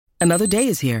Another day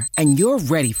is here, and you're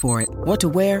ready for it. What to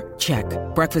wear? Check.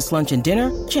 Breakfast, lunch, and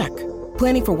dinner? Check.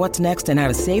 Planning for what's next and how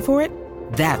to save for it?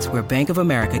 That's where Bank of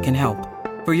America can help.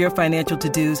 For your financial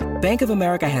to-dos, Bank of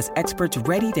America has experts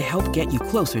ready to help get you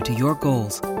closer to your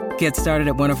goals. Get started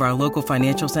at one of our local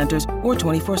financial centers or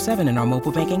 24/7 in our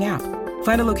mobile banking app.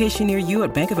 Find a location near you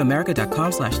at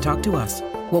bankofamerica.com/talktous.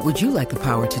 What would you like the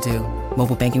power to do?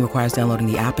 Mobile banking requires downloading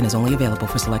the app and is only available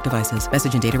for select devices.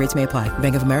 Message and data rates may apply.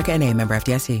 Bank of America N.A., member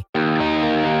FDIC.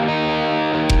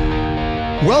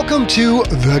 Welcome to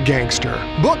The Gangster,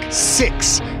 Book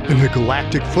 6 in the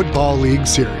Galactic Football League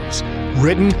series.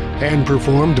 Written and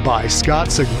performed by Scott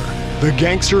Sigler. The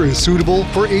Gangster is suitable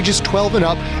for ages 12 and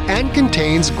up and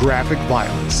contains graphic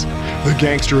violence. The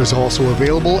Gangster is also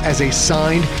available as a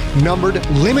signed, numbered,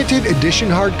 limited edition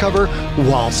hardcover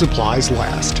while supplies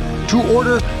last. To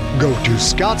order, go to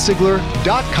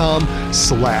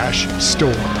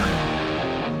scottsigler.com/store.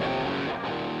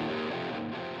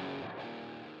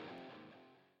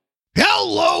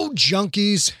 Hello,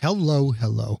 junkies.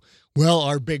 Hello. Well,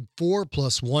 our big 4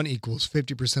 + 1 =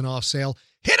 50% off sale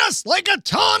hit us like a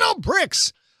ton of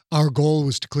bricks. Our goal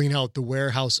was to clean out the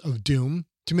warehouse of doom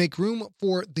to make room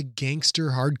for the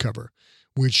Gangster hardcover,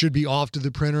 which should be off to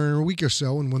the printer in a week or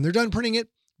so. And when they're done printing it,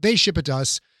 they ship it to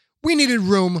us. We needed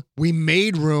room. We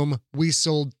made room. We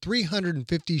sold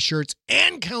 350 shirts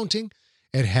and counting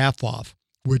at half off,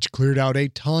 which cleared out a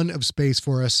ton of space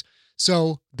for us.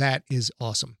 So that is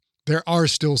awesome. There are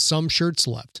still some shirts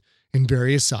left in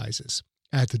various sizes.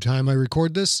 At the time I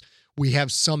record this, we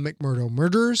have some McMurdo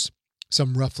Murderers,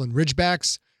 some Rufflin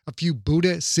Ridgebacks, a few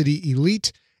Buddha City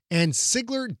Elite, and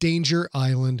Sigler Danger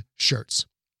Island shirts.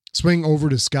 Swing over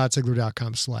to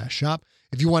scottsigler.com/shop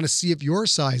if you want to see if your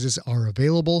sizes are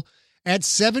available. At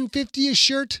 $7.50 a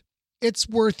shirt, it's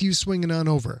worth you swinging on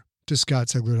over to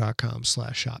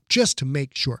scottsigler.com/shop just to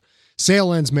make sure.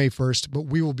 Sale ends May 1st, but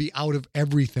we will be out of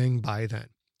everything by then.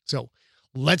 So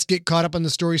let's get caught up on the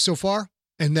story so far,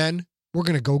 and then we're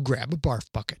going to go grab a barf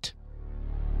bucket.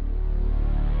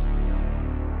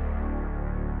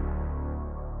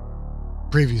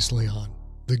 Previously on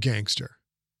The Gangster.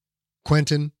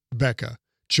 Quentin, Becca,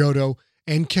 Chodo,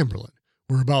 and Kimberlin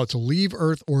were about to leave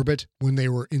Earth orbit when they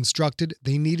were instructed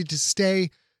they needed to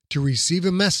stay to receive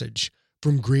a message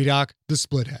from Gredok the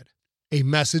Splithead, a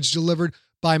message delivered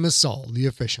by Masal the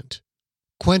Efficient.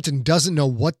 Quentin doesn't know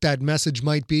what that message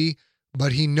might be,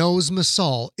 but he knows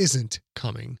Masal isn't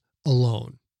coming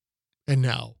alone. And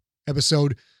now,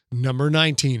 episode number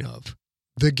 19 of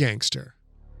The Gangster.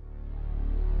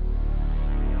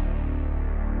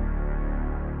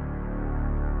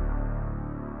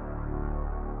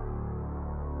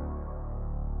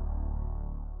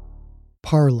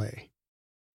 Parlay.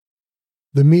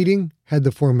 The meeting had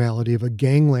the formality of a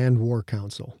gangland war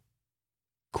council.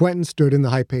 Quentin stood in the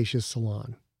Hypatia's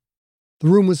salon. The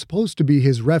room was supposed to be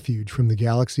his refuge from the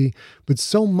galaxy, but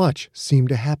so much seemed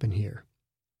to happen here.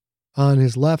 On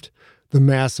his left, the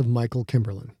mass of Michael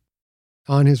Kimberlin.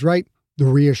 On his right, the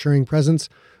reassuring presence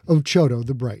of Chodo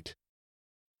the Bright.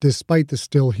 Despite the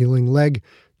still healing leg,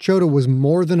 Chodo was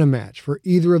more than a match for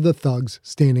either of the thugs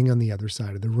standing on the other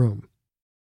side of the room.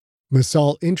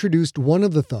 Masal introduced one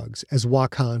of the thugs as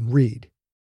Wakan Reed.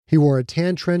 He wore a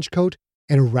tan trench coat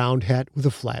and a round hat with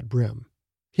a flat brim.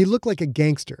 He looked like a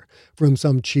gangster from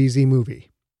some cheesy movie.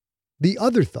 The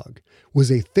other thug was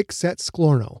a thick-set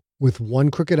Sklorno with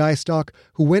one crooked eye stalk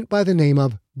who went by the name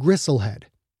of Gristlehead.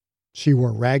 She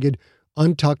wore ragged,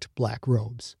 untucked black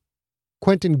robes.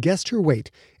 Quentin guessed her weight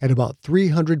at about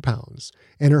 300 pounds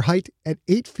and her height at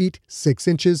 8 feet 6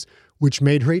 inches, which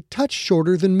made her a touch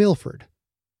shorter than Milford.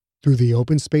 Through the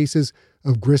open spaces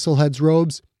of Gristlehead's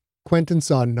robes, Quentin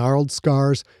saw gnarled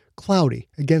scars cloudy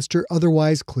against her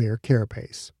otherwise clear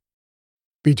carapace.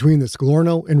 Between the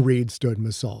Sklorno and Reed stood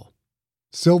Masal.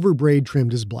 Silver braid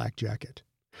trimmed his black jacket.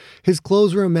 His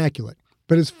clothes were immaculate,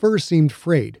 but his fur seemed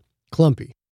frayed,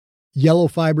 clumpy. Yellow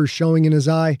fibers showing in his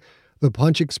eye, the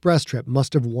Punch Express trip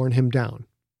must have worn him down.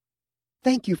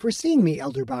 "Thank you for seeing me,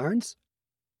 Elder Barnes."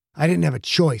 "I didn't have a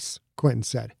choice," Quentin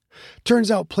said.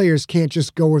 "Turns out players can't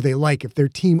just go where they like if their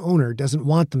team owner doesn't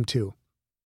want them to."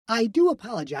 "I do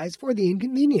apologize for the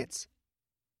inconvenience."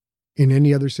 In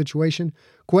any other situation,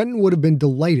 Quentin would have been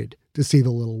delighted to see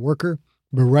the little worker,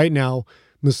 but right now,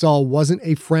 Masal wasn't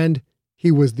a friend,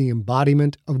 he was the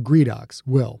embodiment of Gredok's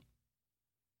will.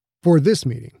 For this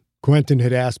meeting, Quentin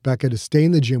had asked Becca to stay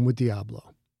in the gym with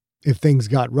Diablo. If things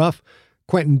got rough,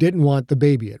 Quentin didn't want the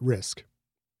baby at risk.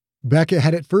 Becca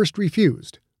had at first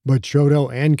refused, but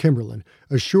Chodo and Kimberlin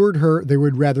assured her they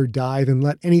would rather die than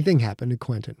let anything happen to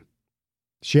Quentin.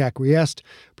 She acquiesced,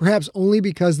 perhaps only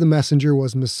because the messenger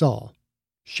was Masal.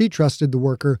 she trusted the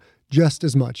worker just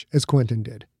as much as Quentin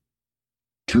did.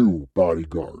 2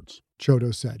 bodyguards,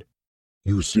 Chodo said.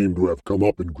 You seem to have come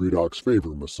up in Gredok's favor,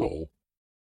 Masal.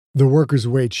 The worker's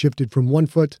weight shifted from one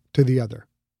foot to the other.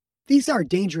 These are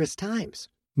dangerous times,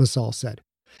 Masal said.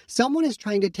 Someone is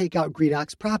trying to take out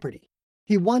Gredok's property.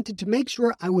 He wanted to make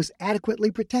sure I was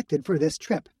adequately protected for this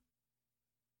trip.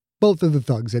 Both of the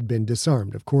thugs had been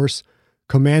disarmed, of course.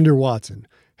 Commander Watson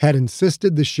had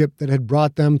insisted the ship that had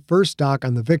brought them first dock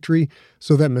on the Victory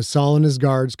so that Masal and his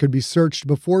guards could be searched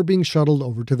before being shuttled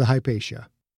over to the Hypatia.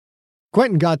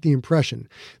 Quentin got the impression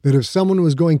that if someone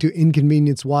was going to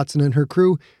inconvenience Watson and her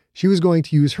crew, she was going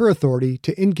to use her authority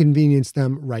to inconvenience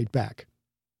them right back.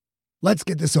 Let's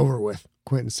get this over with,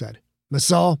 Quentin said.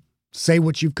 Masal, say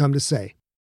what you've come to say.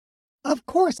 Of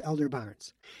course, Elder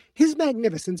Barnes. His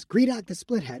Magnificence Gredok the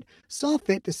Splithead saw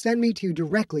fit to send me to you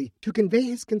directly to convey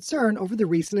his concern over the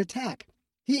recent attack.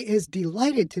 He is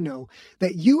delighted to know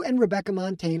that you and Rebecca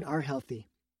Montaigne are healthy.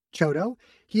 Chodo,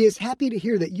 he is happy to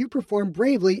hear that you performed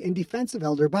bravely in defense of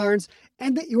Elder Barnes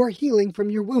and that you are healing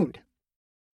from your wound.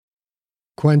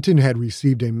 Quentin had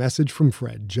received a message from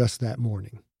Fred just that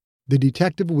morning. The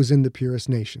detective was in the Purist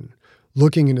Nation,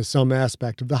 looking into some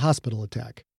aspect of the hospital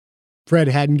attack. Fred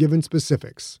hadn't given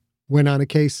specifics. When on a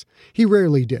case, he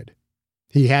rarely did.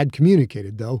 He had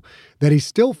communicated, though, that he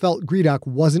still felt Gredok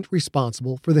wasn't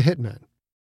responsible for the hitmen.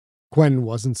 Quentin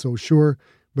wasn't so sure,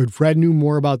 but Fred knew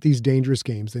more about these dangerous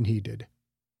games than he did.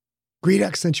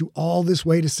 Gredok sent you all this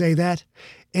way to say that?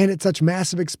 And at such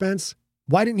massive expense?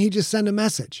 Why didn't he just send a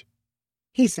message?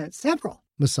 He sent several,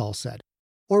 Masal said.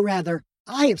 Or rather,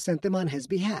 I have sent them on his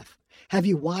behalf. Have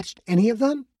you watched any of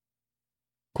them?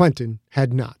 Quentin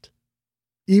had not.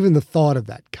 Even the thought of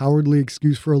that cowardly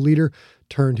excuse for a leader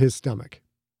turned his stomach.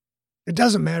 It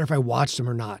doesn't matter if I watched him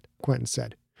or not, Quentin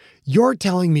said. You're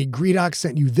telling me Gredok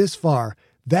sent you this far,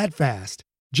 that fast,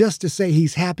 just to say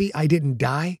he's happy I didn't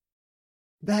die?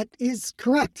 That is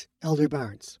correct, Elder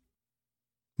Barnes.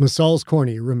 Masal's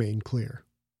cornea remained clear.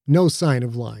 No sign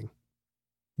of lying.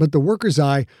 But the worker's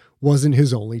eye wasn't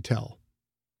his only tell.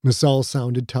 Masal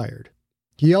sounded tired.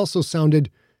 He also sounded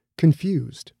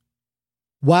confused.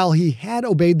 While he had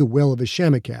obeyed the will of his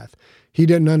Shamakath, he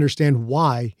didn't understand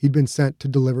why he'd been sent to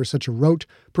deliver such a rote,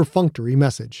 perfunctory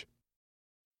message.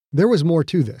 There was more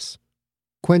to this.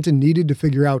 Quentin needed to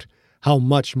figure out how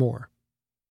much more.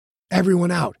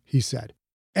 Everyone out, he said.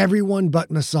 Everyone but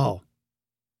Masal.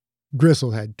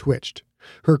 Gristlehead twitched.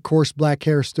 Her coarse black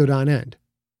hair stood on end.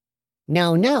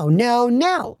 No, no, no,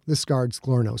 no, the scarred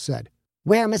Sklorno said.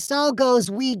 Where Masal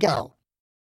goes, we go.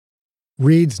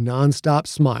 Reed's non-stop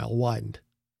smile widened.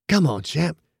 Come on,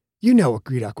 champ. You know what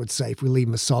Gredok would say if we leave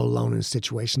Masal alone in a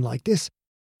situation like this.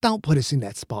 Don't put us in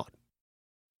that spot.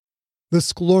 The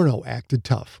Sklorno acted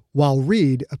tough, while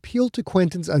Reed appealed to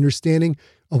Quentin's understanding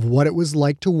of what it was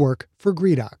like to work for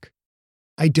Gredok.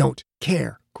 I don't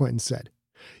care, Quentin said.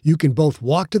 You can both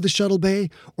walk to the shuttle bay,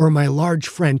 or my large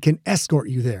friend can escort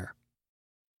you there.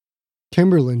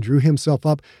 Kimberlin drew himself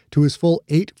up to his full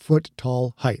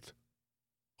 8-foot-tall height.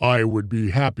 I would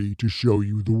be happy to show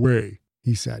you the way,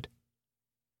 he said.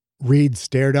 Reed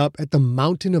stared up at the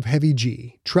mountain of heavy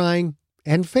G, trying,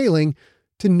 and failing,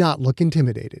 to not look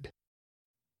intimidated.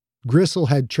 Gristle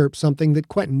had chirped something that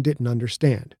Quentin didn't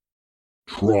understand.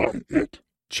 Try it,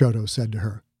 Chodo said to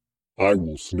her. I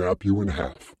will snap you in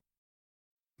half.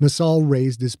 Masal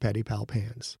raised his pedipalp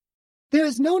hands. There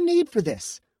is no need for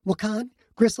this. Wakan,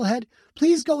 Gristlehead,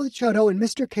 please go with Chodo and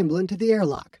Mr. Kimberlin to the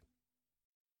airlock.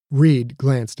 Reed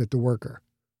glanced at the worker.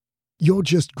 You're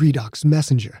just Gredok's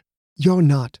messenger. You're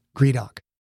not Gredok.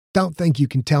 Don't think you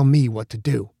can tell me what to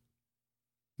do.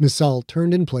 Masal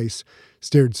turned in place,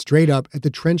 stared straight up at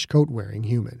the trench coat-wearing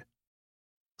human.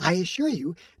 I assure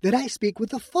you that I speak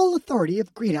with the full authority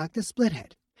of Gredok the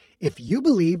Splithead. If you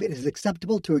believe it is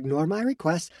acceptable to ignore my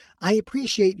requests, I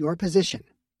appreciate your position.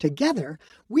 Together,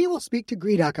 we will speak to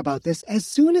Gredok about this as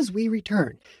soon as we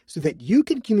return, so that you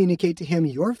can communicate to him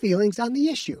your feelings on the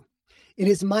issue. It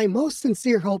is my most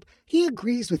sincere hope he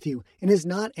agrees with you and is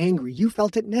not angry you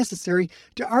felt it necessary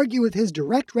to argue with his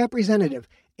direct representative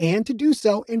and to do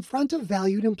so in front of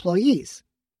valued employees.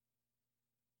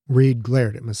 Reed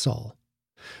glared at Masal.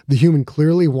 The human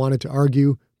clearly wanted to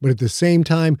argue, but at the same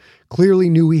time clearly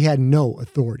knew he had no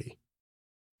authority.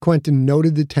 Quentin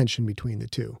noted the tension between the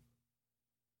two.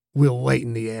 We'll wait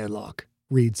in the airlock,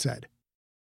 Reed said.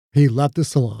 He left the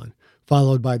salon,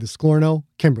 followed by the Sklorno,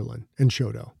 Kimberlin, and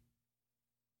Chodo.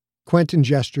 Quentin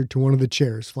gestured to one of the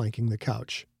chairs flanking the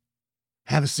couch.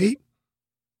 Have a seat?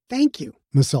 Thank you,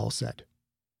 Masal said.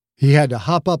 He had to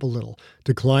hop up a little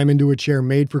to climb into a chair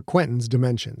made for Quentin's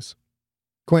dimensions.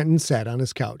 Quentin sat on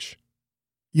his couch.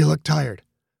 You look tired.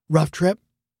 Rough trip?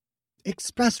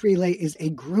 Express relay is a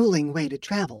grueling way to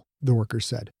travel, The worker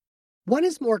said. One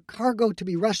is more cargo to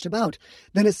be rushed about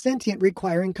than a sentient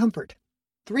requiring comfort.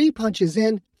 3 punches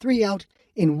in, 3 out,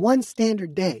 in one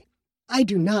standard day. I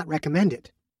do not recommend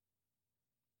it.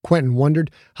 Quentin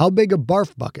wondered how big a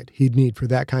barf bucket he'd need for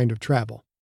that kind of travel.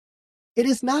 It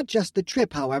is not just the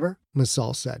trip, however,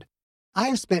 Masal said. I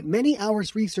have spent many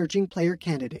hours researching player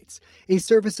candidates, a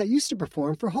service I used to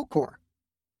perform for Hokor.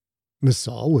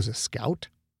 Masal was a scout?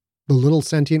 The little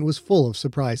sentient was full of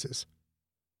surprises.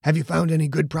 Have you found any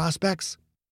good prospects?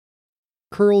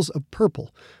 Curls of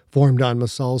purple formed on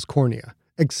Masal's cornea,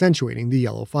 accentuating the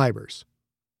yellow fibers.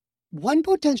 One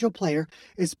potential player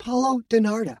is Paulo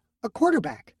Donarda, a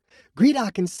quarterback.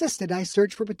 Gredok insisted I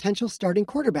search for potential starting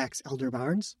quarterbacks, Elder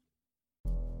Barnes.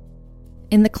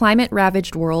 In the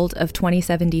climate-ravaged world of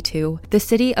 2072, the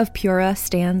city of Pura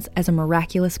stands as a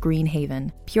miraculous green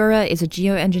haven. Pura is a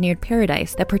geoengineered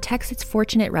paradise that protects its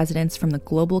fortunate residents from the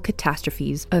global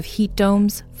catastrophes of heat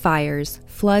domes, fires,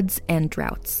 floods, and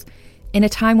droughts. In a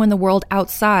time when the world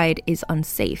outside is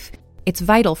unsafe, it's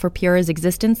vital for Pura's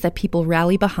existence that people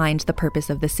rally behind the purpose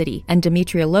of the city, and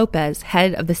Demetria Lopez,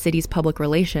 head of the city's public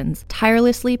relations,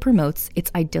 tirelessly promotes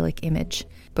its idyllic image.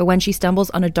 But when she stumbles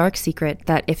on a dark secret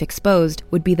that, if exposed,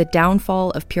 would be the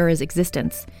downfall of Pura's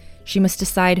existence, she must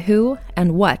decide who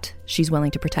and what she's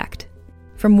willing to protect.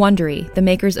 From Wondery, the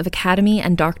makers of Academy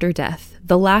and Dr. Death,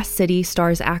 The Last City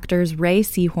stars actors Ray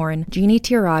Seahorn, Jeannie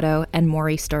Tirado, and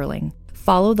Maury Sterling.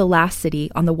 Follow The Last City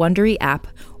on the Wondery app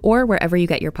or wherever you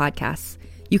get your podcasts.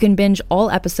 You can binge all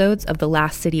episodes of The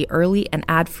Last City early and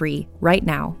ad-free right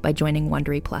now by joining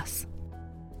Wondery Plus.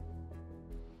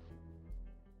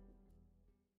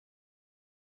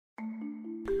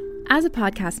 As a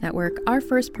podcast network, our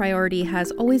first priority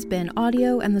has always been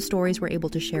audio and the stories we're able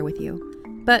to share with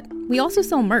you. But we also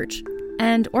sell merch,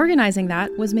 and organizing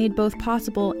that was made both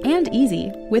possible and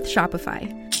easy with Shopify.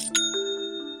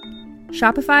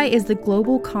 Shopify is the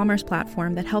global commerce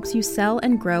platform that helps you sell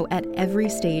and grow at every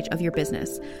stage of your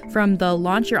business, from the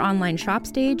launch your online shop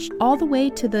stage all the way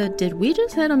to the did we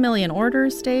just hit 1 million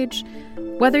orders stage.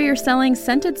 Whether you're selling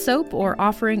scented soap or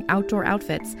offering outdoor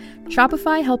outfits,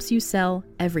 Shopify helps you sell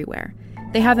everywhere.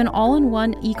 They have an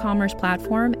all-in-one e-commerce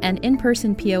platform and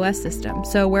in-person POS system,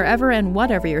 so wherever and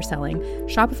whatever you're selling,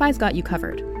 Shopify's got you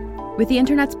covered. With the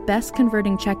internet's best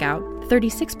converting checkout,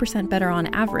 36% better on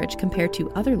average compared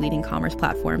to other leading commerce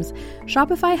platforms,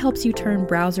 Shopify helps you turn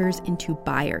browsers into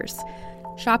buyers.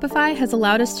 Shopify has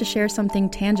allowed us to share something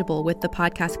tangible with the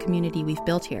podcast community we've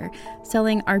built here,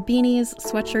 selling our beanies,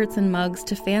 sweatshirts, and mugs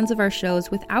to fans of our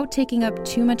shows without taking up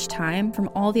too much time from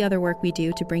all the other work we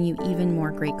do to bring you even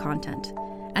more great content.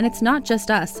 And it's not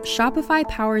just us. Shopify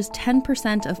powers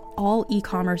 10% of all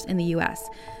e-commerce in the US.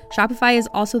 Shopify is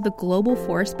also the global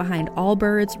force behind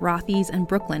Allbirds, Rothy's, and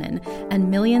Brooklinen, and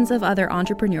millions of other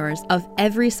entrepreneurs of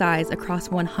every size across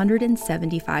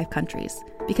 175 countries.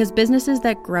 Because businesses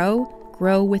that grow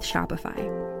with Shopify.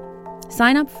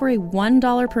 Sign up for a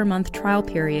 $1 per month trial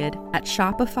period at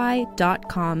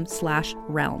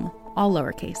shopify.com/realm, all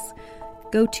lowercase.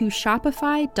 Go to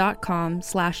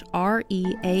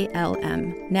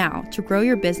shopify.com/REALM now to grow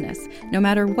your business, no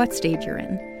matter what stage you're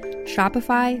in.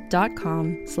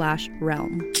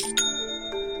 Shopify.com/realm.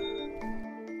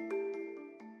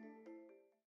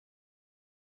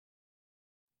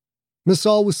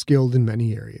 Masal was skilled in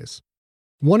many areas.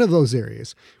 One of those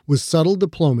areas was subtle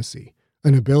diplomacy,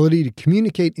 an ability to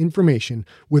communicate information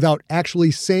without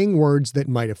actually saying words that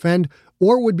might offend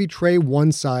or would betray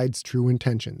one side's true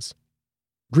intentions.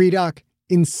 Gredok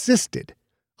insisted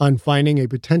on finding a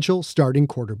potential starting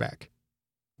quarterback.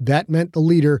 That meant the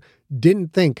leader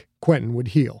didn't think Quentin would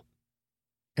heal.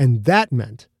 And that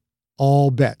meant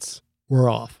all bets were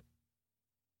off.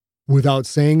 Without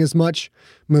saying as much,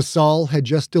 Masal had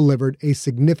just delivered a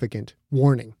significant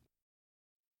warning.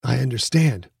 I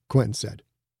understand, Quentin said,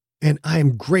 and I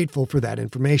am grateful for that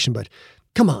information, but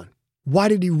come on, why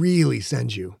did he really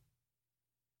send you?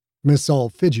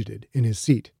 Masal fidgeted in his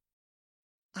seat.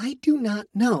 I do not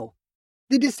know.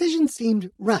 The decision seemed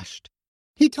rushed.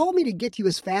 He told me to get you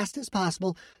as fast as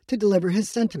possible to deliver his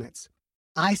sentiments.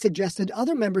 I suggested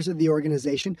other members of the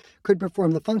organization could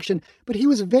perform the function, but he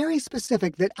was very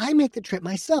specific that I make the trip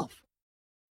myself.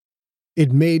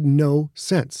 It made no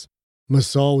sense.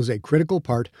 Masal was a critical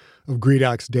part of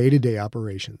Gredok's day-to-day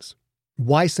operations.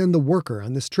 Why send the worker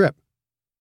on this trip?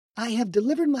 I have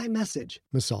delivered my message,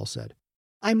 Masal said.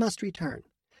 I must return.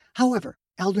 However,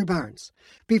 Elder Barnes,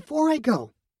 before I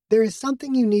go, there is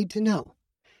something you need to know.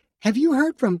 Have you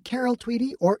heard from Carol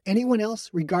Tweedy or anyone else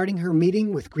regarding her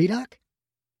meeting with Gredok?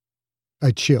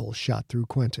 A chill shot through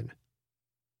Quentin.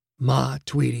 Ma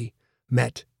Tweedy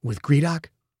met with Greedock?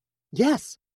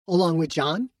 Yes, along with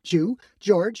John, Jew,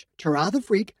 George, Tara the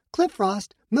Freak, Cliff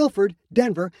Frost, Milford,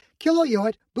 Denver,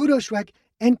 Kiloyoet, Budoshwek,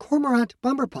 and Cormorant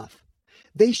Bumberpuff.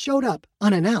 They showed up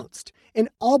unannounced and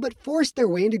all but forced their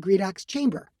way into Greedock's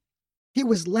chamber. He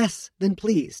was less than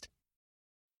pleased.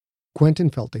 Quentin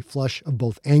felt a flush of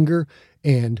both anger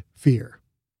and fear.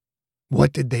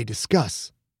 What did they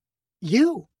discuss?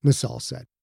 You, Masal said.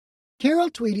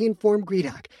 Carol Tweedy informed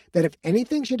Greedock that if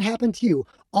anything should happen to you,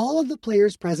 all of the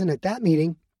players present at that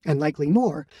meeting, and likely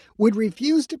more, would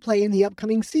refuse to play in the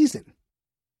upcoming season.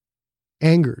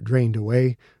 Anger drained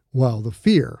away, while the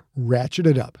fear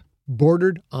ratcheted up,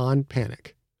 bordered on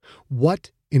panic.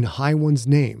 What in High One's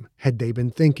name had they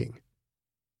been thinking?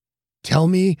 Tell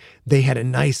me they had a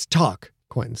nice talk,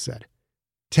 Quentin said.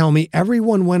 Tell me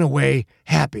everyone went away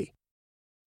happy.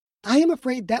 I am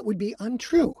afraid that would be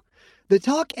untrue. The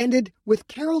talk ended with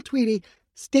Carol Tweedy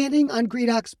standing on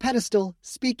Greedock's pedestal,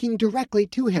 speaking directly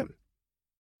to him.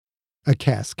 A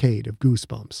cascade of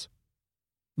goosebumps.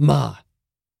 Ma,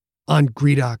 on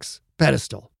Greedock's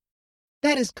pedestal.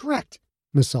 That is correct,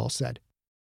 Masal said.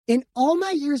 In all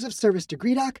my years of service to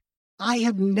Greedock, I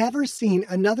have never seen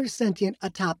another sentient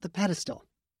atop the pedestal.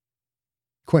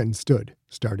 Quentin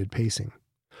started pacing.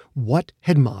 What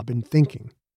had Ma been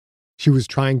thinking? She was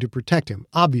trying to protect him,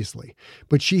 obviously,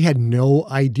 but she had no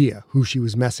idea who she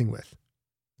was messing with.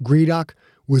 Greedock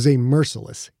was a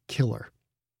merciless killer.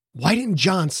 Why didn't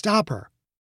John stop her?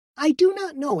 I do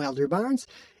not know, Elder Barnes.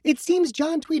 It seems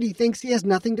John Tweedy thinks he has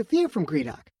nothing to fear from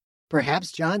Greedock.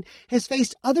 Perhaps John has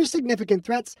faced other significant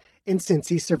threats, and since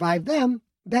he survived them,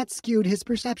 that skewed his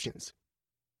perceptions.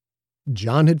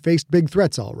 John had faced big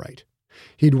threats, all right.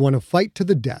 He'd won a fight to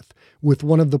the death with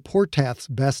one of the Portath's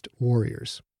best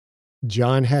warriors.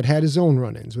 John had had his own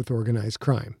run-ins with organized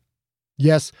crime.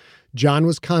 Yes, John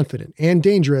was confident and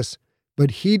dangerous,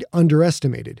 but he'd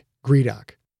underestimated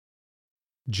Greedock.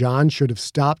 John should have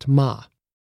stopped Ma.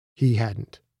 He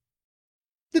hadn't.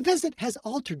 The visit has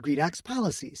altered Greedock's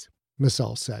policies,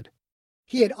 Masal said.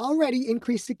 He had already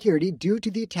increased security due to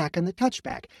the attack on the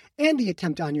Touchback and the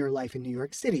attempt on your life in New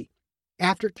York City.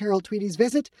 After Carol Tweedy's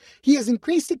visit, he has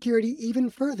increased security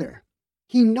even further.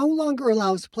 He no longer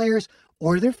allows players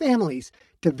or their families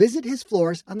to visit his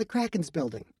floors on the Kraken's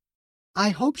building. I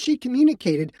hope she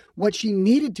communicated what she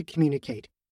needed to communicate,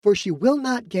 for she will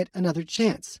not get another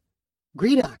chance.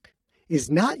 Greedock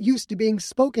is not used to being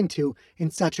spoken to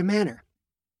in such a manner.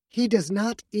 He does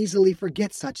not easily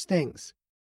forget such things.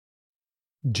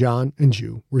 John and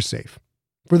Jew were safe,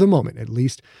 for the moment at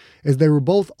least, as they were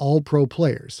both all-pro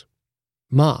players.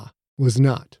 Ma was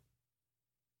not.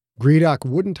 Greedock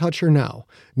wouldn't touch her now,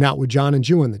 not with John and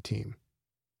Jew on the team.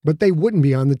 But they wouldn't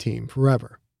be on the team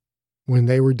forever. When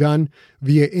they were done,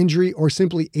 via injury or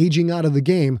simply aging out of the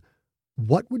game,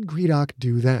 what would Greedock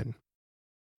do then?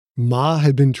 Ma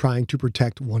had been trying to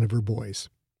protect one of her boys.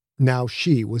 Now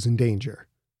she was in danger,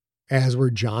 as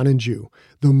were John and Jew,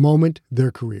 the moment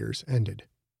their careers ended.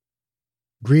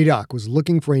 Greedock was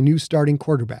looking for a new starting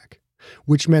quarterback,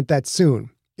 which meant that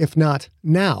soon, if not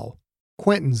now,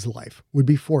 Quentin's life would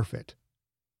be forfeit.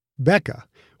 Becca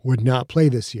would not play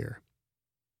this year.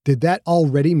 Did that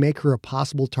already make her a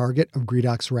possible target of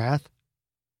Greedock's wrath?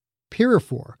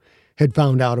 Pirifor had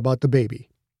found out about the baby.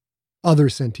 Other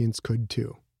sentients could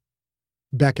too.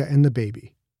 Becca and the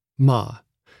baby, Ma,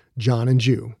 John and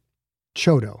Jew,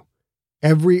 Chodo,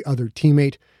 every other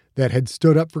teammate that had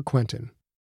stood up for Quentin.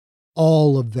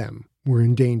 All of them were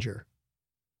in danger.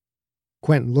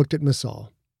 Quentin looked at Masal.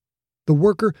 The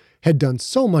worker had done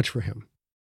so much for him,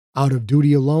 out of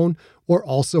duty alone or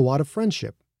also out of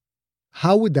friendship.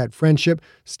 How would that friendship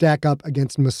stack up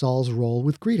against Masal's role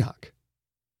with Greedock?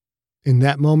 In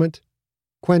that moment,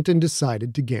 Quentin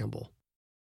decided to gamble.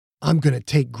 I'm going to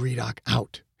take Greedock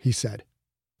out, he said.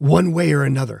 One way or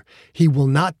another, he will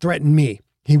not threaten me.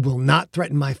 He will not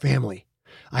threaten my family.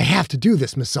 I have to do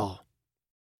this, Masal.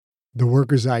 The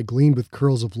worker's eye gleamed with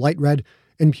curls of light red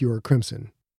and pure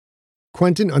crimson.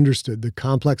 Quentin understood the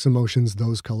complex emotions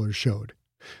those colors showed.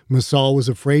 Masal was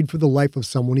afraid for the life of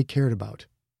someone he cared about.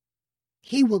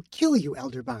 He will kill you,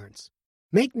 Elder Barnes.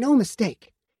 Make no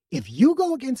mistake. If you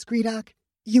go against Greedock,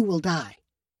 you will die.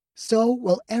 So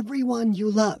will everyone you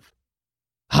love.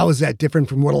 How is that different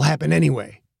from what'll happen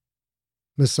anyway?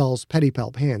 Masal's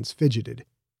pedipalp hands fidgeted.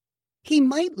 He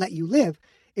might let you live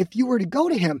if you were to go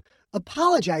to him,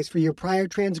 apologize for your prior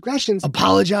transgressions.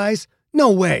 Apologize?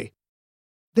 No way.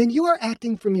 Then you are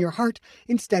acting from your heart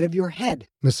instead of your head,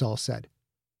 Masal said.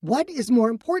 What is more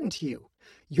important to you,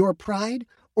 your pride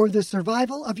or the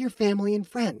survival of your family and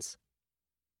friends?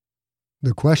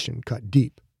 The question cut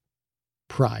deep.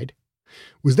 Pride?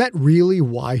 Was that really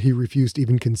why he refused to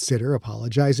even consider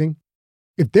apologizing?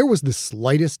 If there was the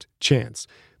slightest chance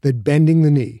that bending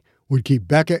the knee would keep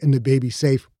Becca and the baby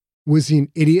safe, was he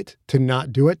an idiot to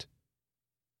not do it?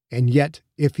 And yet,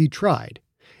 if he tried,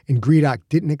 and Gredok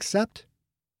didn't accept?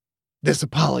 "This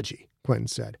apology," Quentin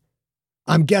said.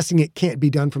 "I'm guessing it can't be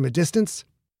done from a distance?"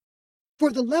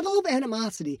 For the level of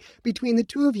animosity between the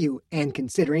two of you, and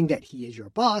considering that he is your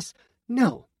boss,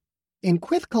 no. In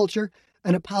Quyth culture,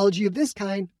 an apology of this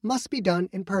kind must be done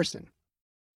in person.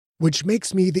 Which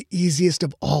makes me the easiest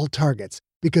of all targets,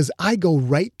 because I go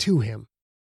right to him.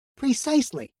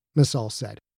 Precisely, Missal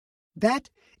said. That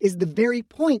is the very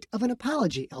point of an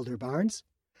apology, Elder Barnes.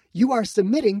 You are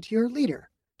submitting to your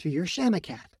leader, to your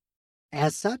Shamakath.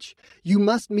 As such, you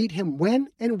must meet him when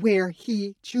and where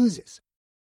he chooses.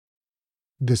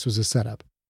 This was a setup.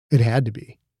 It had to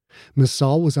be.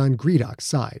 Missal was on Gredok's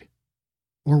side.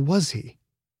 Or was he?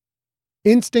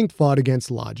 Instinct fought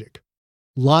against logic.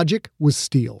 Logic was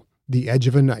steel, the edge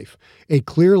of a knife, a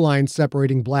clear line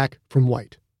separating black from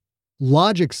white.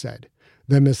 Logic said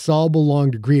that Missal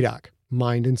belonged to Gredok,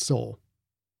 mind and soul.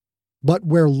 But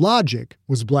where logic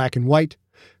was black and white,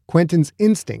 Quentin's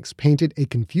instincts painted a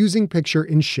confusing picture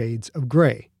in shades of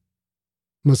gray.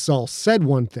 Missal said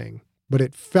one thing, but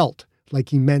it felt like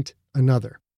he meant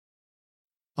another.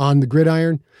 On the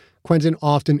gridiron, Quentin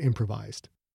often improvised.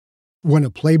 When a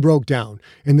play broke down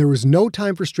and there was no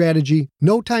time for strategy,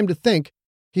 no time to think,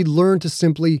 he'd learn to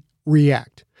simply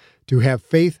react, to have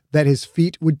faith that his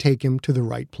feet would take him to the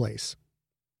right place.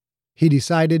 He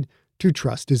decided to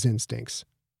trust his instincts.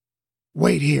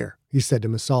 "Wait here," he said to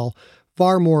Missal,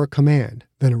 far more a command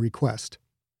than a request.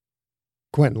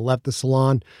 Quentin left the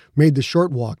salon, made the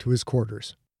short walk to his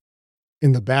quarters.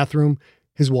 In the bathroom,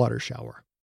 his water shower.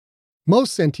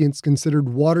 Most sentients considered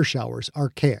water showers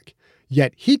archaic,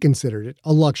 yet he considered it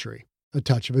a luxury, a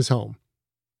touch of his home.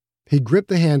 He gripped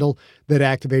the handle that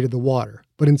activated the water,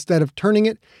 but instead of turning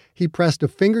it, he pressed a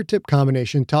fingertip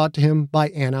combination taught to him by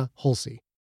Anna Hulsey,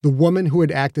 the woman who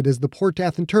had acted as the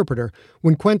Portath interpreter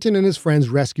when Quentin and his friends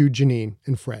rescued Janine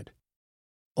and Fred.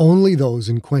 Only those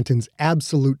in Quentin's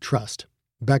absolute trust,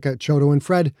 Becca, Chodo, and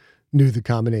Fred, knew the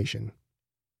combination.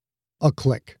 A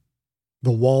click.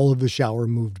 The wall of the shower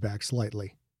moved back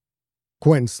slightly.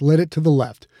 Quentin slid it to the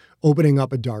left, opening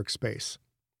up a dark space.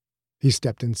 He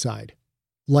stepped inside.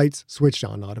 Lights switched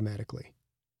on automatically.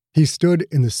 He stood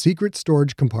in the secret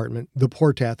storage compartment the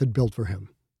Portath had built for him,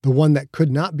 the one that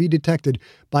could not be detected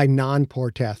by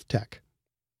non-Portath tech.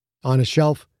 On a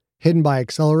shelf, hidden by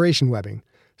acceleration webbing,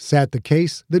 sat the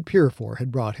case that Purifor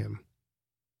had brought him.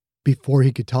 Before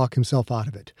he could talk himself out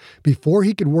of it, before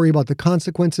he could worry about the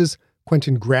consequences,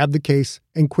 Quentin grabbed the case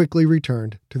and quickly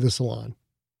returned to the salon.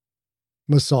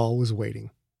 Missal was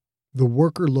waiting. The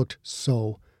worker looked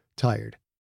so tired.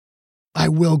 "I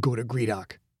will go to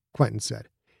Gredok," Quentin said.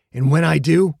 "And when I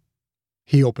do..."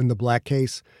 He opened the black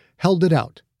case, held it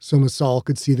out so Missal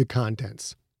could see the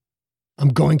contents. "I'm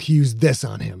going to use this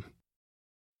on him."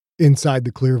 Inside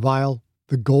the clear vial,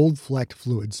 the gold-flecked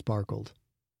fluid sparkled.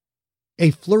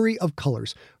 A flurry of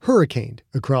colors hurricaned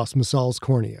across Missal's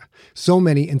cornea, so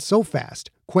many and so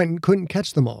fast, Quentin couldn't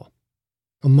catch them all.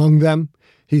 Among them,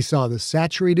 he saw the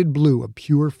saturated blue of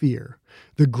pure fear,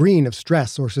 the green of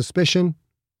stress or suspicion,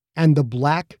 and the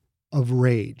black of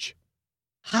rage.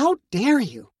 "How dare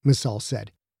you?" Missal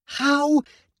said. "How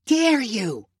dare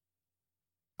you?"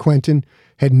 Quentin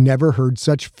had never heard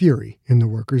such fury in the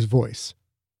worker's voice.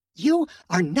 "You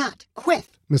are not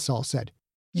Quyth," Missal said.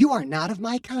 "You are not of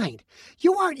my kind.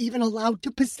 You aren't even allowed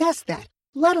to possess that,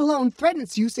 let alone threaten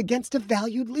its use against a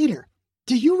valued leader.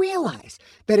 Do you realize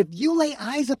that if you lay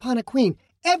eyes upon a queen,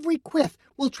 every Quyth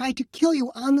will try to kill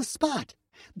you on the spot?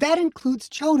 That includes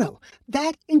Chodo.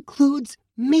 That includes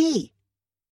me."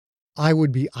 "I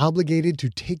would be obligated to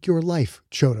take your life,"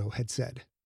 Chodo had said.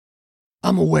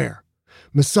 "I'm aware.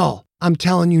 Missal, I'm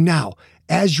telling you now,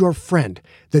 as your friend,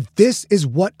 that this is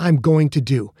what I'm going to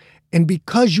do. And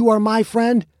because you are my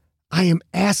friend, I am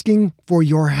asking for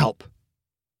your help."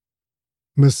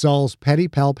 Missal's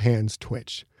pedipalp hands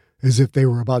twitched, as if they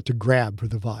were about to grab for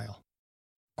the vial.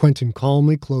 Quentin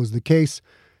calmly closed the case,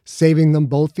 saving them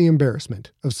both the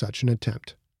embarrassment of such an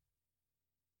attempt.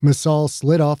 Missal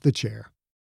slid off the chair.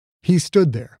 He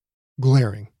stood there,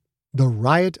 glaring, the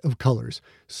riot of colors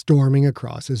storming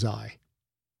across his eye.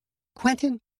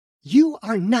 "Quentin, you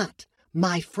are not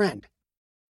my friend."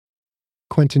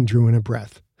 Quentin drew in a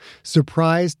breath,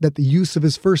 surprised that the use of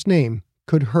his first name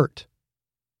could hurt.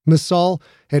 Missal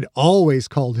had always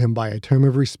called him by a term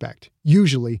of respect,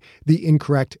 usually the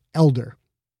incorrect elder.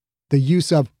 The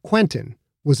use of Quentin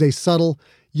was a subtle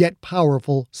yet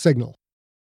powerful signal.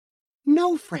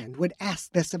 No friend would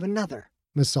ask this of another,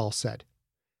 Masal said.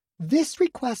 This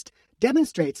request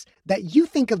demonstrates that you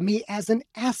think of me as an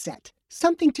asset,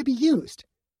 something to be used,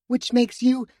 which makes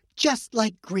you just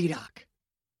like Gredok.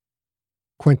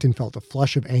 Quentin felt a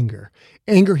flush of anger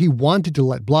he wanted to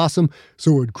let blossom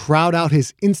so it would crowd out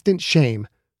his instant shame,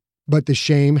 but the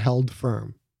shame held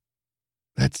firm.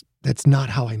 That's not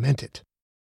how I meant it.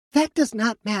 That does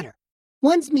not matter.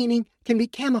 One's meaning can be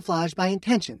camouflaged by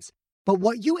intentions, but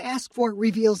what you ask for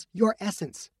reveals your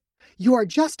essence. You are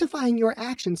justifying your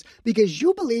actions because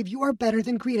you believe you are better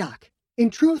than Gredok. In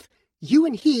truth, you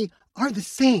and he are the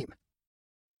same.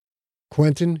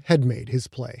 Quentin had made his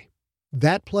play.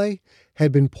 That play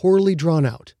had been poorly drawn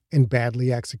out and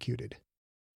badly executed.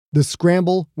 The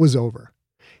scramble was over.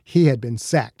 He had been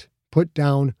sacked, put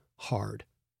down hard.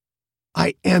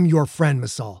 I am your friend,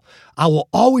 Masal. I will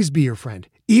always be your friend,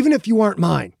 even if you aren't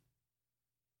mine.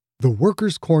 The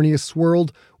worker's cornea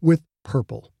swirled with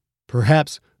purple,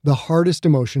 perhaps the hardest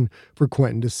emotion for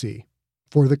Quentin to see,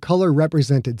 for the color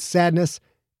represented sadness,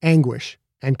 anguish,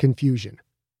 and confusion.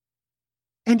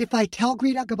 And if I tell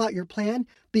Gredok about your plan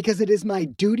because it is my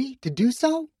duty to do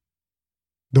so?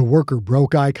 The worker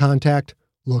broke eye contact,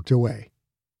 looked away.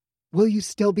 Will you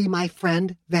still be my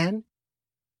friend then?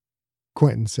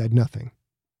 Quentin said nothing.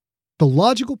 The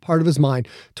logical part of his mind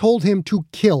told him to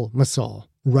kill Masal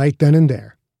right then and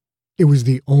there. It was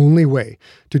the only way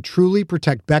to truly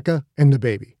protect Becca and the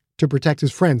baby, to protect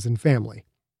his friends and family.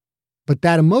 But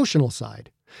that emotional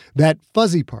side, that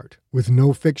fuzzy part with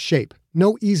no fixed shape,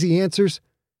 no easy answers,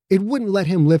 it wouldn't let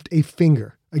him lift a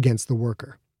finger against the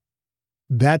worker.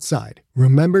 That side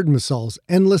remembered Masal's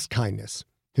endless kindness,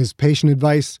 his patient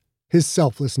advice, his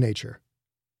selfless nature.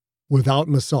 Without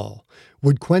Masal,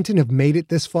 would Quentin have made it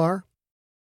this far?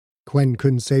 Quentin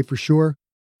couldn't say for sure,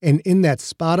 and in that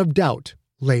spot of doubt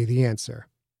lay the answer.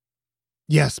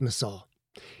 Yes, Masal.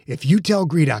 If you tell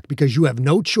Gredok because you have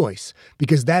no choice,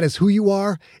 because that is who you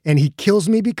are, and he kills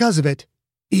me because of it,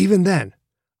 even then,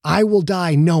 I will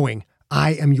die knowing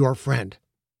I am your friend.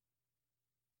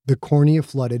 The cornea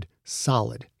flooded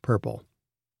solid purple.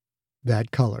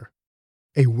 That color.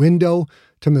 A window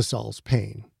to Masal's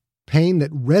pain. Pain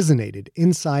that resonated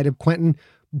inside of Quentin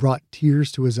brought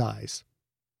tears to his eyes.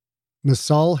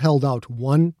 Masal held out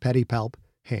one pedipalp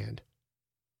hand.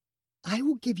 I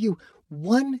will give you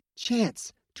one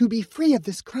chance to be free of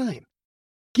this crime.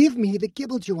 Give me the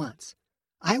Gibbeljewants.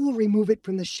 I will remove it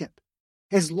from the ship.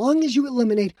 As long as you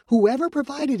eliminate whoever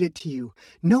provided it to you,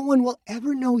 no one will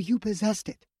ever know you possessed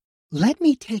it. Let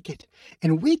me take it,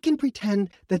 and we can pretend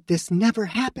that this never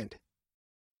happened.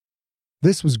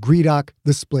 This was Gredok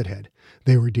the Splithead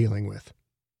they were dealing with.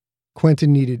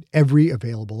 Quentin needed every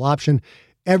available option,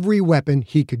 every weapon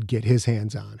he could get his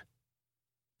hands on.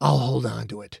 I'll hold on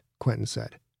to it, Quentin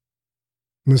said.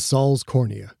 Masal's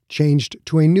cornea changed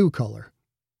to a new color,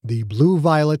 the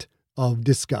blue-violet of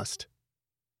disgust.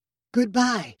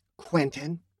 Goodbye,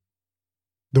 Quentin.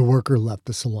 The worker left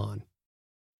the salon.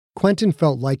 Quentin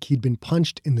felt like he'd been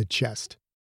punched in the chest.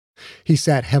 He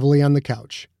sat heavily on the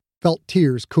couch, felt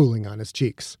tears cooling on his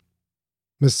cheeks.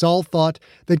 Masal thought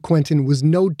that Quentin was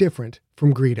no different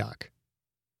from Gredok.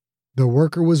 The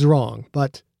worker was wrong,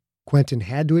 but Quentin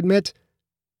had to admit,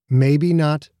 maybe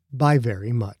not by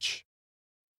very much.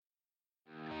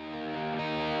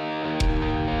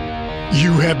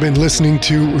 You have been listening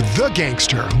to The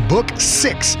Gangster, Book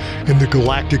 6 in the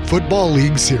Galactic Football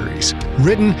League series,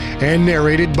 written and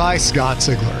narrated by Scott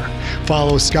Sigler.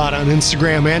 Follow Scott on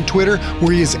Instagram and Twitter,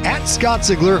 where he is at Scott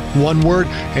Sigler, one word,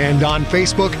 and on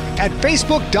Facebook at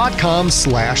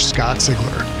facebook.com/Scott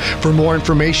Sigler. For more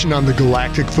information on the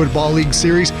Galactic Football League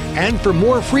series and for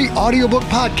more free audiobook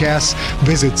podcasts,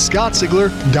 visit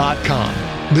scottsigler.com.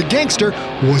 The Gangster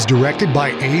was directed by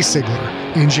A.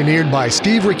 Sigler, engineered by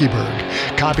Steve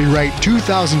Rickyberg. Copyright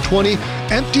 2020,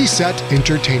 Empty Set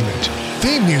Entertainment.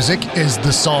 Theme music is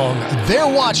the song They're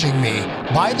Watching Me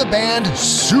by the band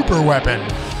Superweapon.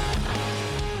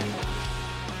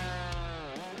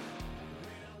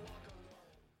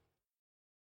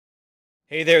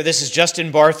 Hey there, this is Justin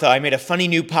Bartha. I made a funny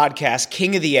new podcast,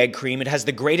 King of the Egg Cream. It has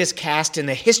the greatest cast in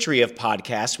the history of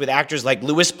podcasts with actors like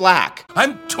Louis Black.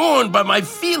 I'm torn by my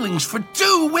feelings for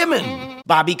two women.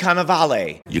 Bobby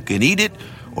Cannavale. You can eat it,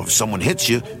 or if someone hits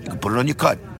you, you can put it on your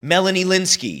cut. Melanie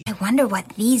Linsky. I wonder what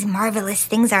these marvelous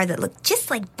things are that look just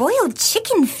like boiled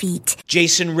chicken feet.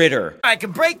 Jason Ritter. I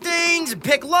can break things and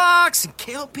pick locks and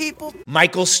kill people.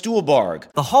 Michael Stuhlbarg.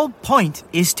 The whole point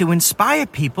is to inspire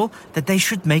people that they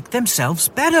should make themselves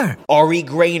better. Ari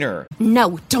Grainer.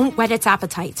 No, don't whet its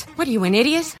appetite. What are you, an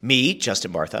idiot? Me,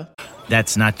 Justin Bartha.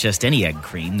 That's not just any egg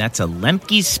cream, that's a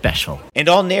Lemke's special. And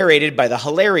all narrated by the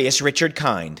hilarious Richard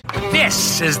Kind.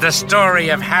 This is the story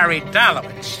of Harry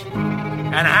Dalowitz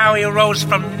and how he rose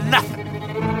from nothing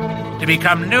to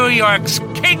become New York's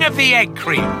King of the Egg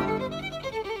Cream.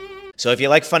 So if you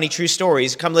like funny true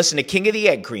stories, come listen to King of the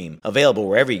Egg Cream, available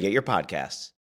wherever you get your podcasts.